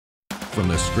from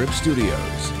the Scripps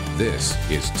Studios, this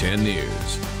is 10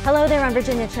 News. Hello there, I'm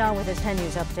Virginia Chow with this 10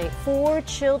 News update. 4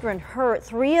 children hurt.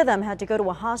 3 of them had to go to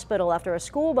a hospital after a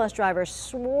school bus driver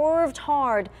swerved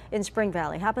hard in Spring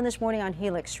Valley. Happened this morning on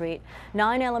Helix Street.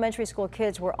 9 elementary school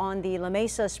kids were on the La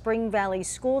Mesa Spring Valley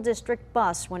School District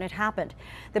bus when it happened.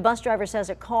 The bus driver says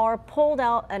a car pulled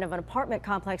out of an apartment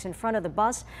complex in front of the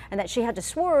bus and that she had to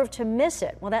swerve to miss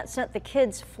it. Well, that sent the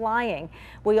kids flying.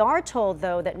 We are told,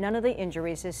 though, that none of the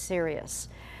injuries is serious.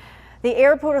 The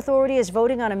Airport Authority is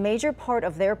voting on a major part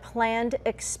of their planned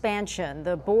expansion.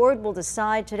 The board will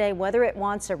decide today whether it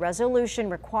wants a resolution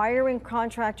requiring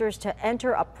contractors to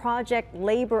enter a project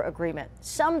labor agreement.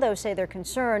 Some, though, say they're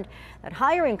concerned that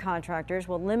hiring contractors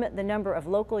will limit the number of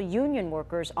local union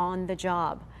workers on the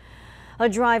job. A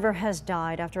driver has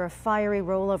died after a fiery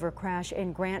rollover crash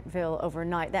in Grantville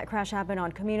overnight. That crash happened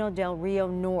on Camino del Rio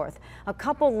North. A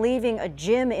couple leaving a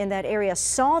gym in that area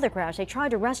saw the crash. They tried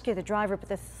to rescue the driver, but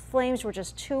the flames were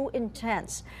just too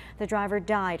intense. The driver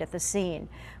died at the scene.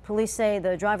 Police say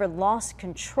the driver lost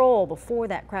control before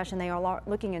that crash, and they are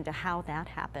looking into how that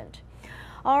happened.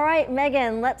 All right,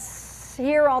 Megan, let's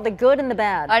hear all the good and the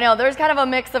bad. I know, there's kind of a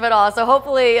mix of it all, so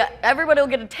hopefully everybody will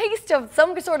get a taste of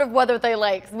some sort of weather they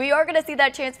like. We are going to see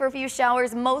that chance for a few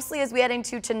showers, mostly as we head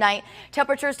into tonight.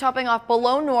 Temperatures topping off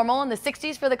below normal in the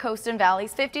 60s for the coast and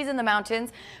valleys, 50s in the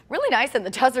mountains. Really nice in the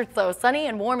deserts, though. Sunny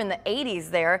and warm in the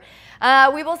 80s there.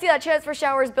 We will see that chance for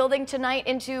showers building tonight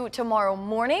into tomorrow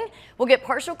morning. We'll get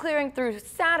partial clearing through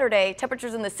Saturday.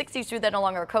 Temperatures in the 60s through then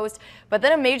along our coast, but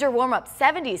then a major warm-up.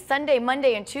 70s Sunday,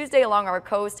 Monday, and Tuesday along our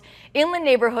coast. Inland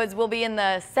neighborhoods will be in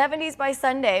the 70s by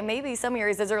Sunday, maybe some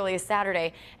areas as early as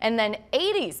Saturday, and then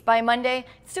 80s by Monday.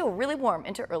 Still really warm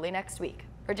into early next week.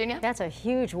 Virginia? That's a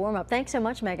huge warm-up. Thanks so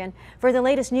much, Megan. For the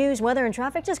latest news, weather, and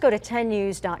traffic, just go to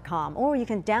 10news.com, or you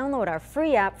can download our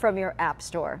free app from your app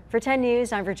store. For 10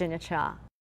 News, I'm Virginia Cha.